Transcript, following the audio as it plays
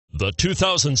The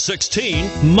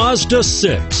 2016 Mazda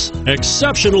 6.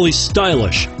 Exceptionally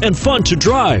stylish and fun to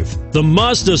drive, the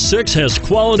Mazda 6 has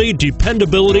quality,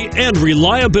 dependability, and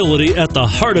reliability at the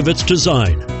heart of its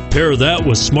design. Pair that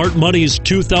with Smart Money's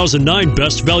 2009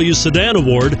 Best Value Sedan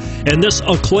Award, and this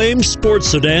acclaimed sports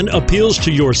sedan appeals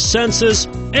to your senses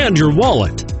and your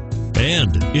wallet.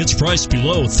 And it's priced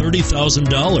below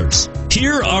 $30,000.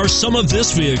 Here are some of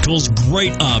this vehicle's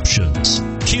great options: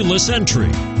 keyless entry,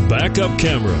 backup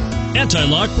camera,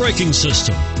 anti-lock braking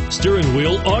system, steering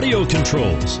wheel audio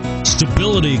controls,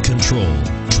 stability control,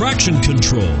 traction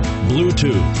control,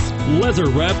 Bluetooth,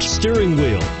 leather-wrapped steering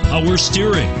wheel, power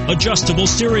steering, adjustable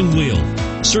steering wheel.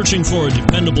 Searching for a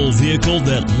dependable vehicle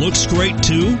that looks great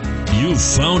too? You've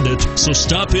found it, so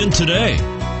stop in today.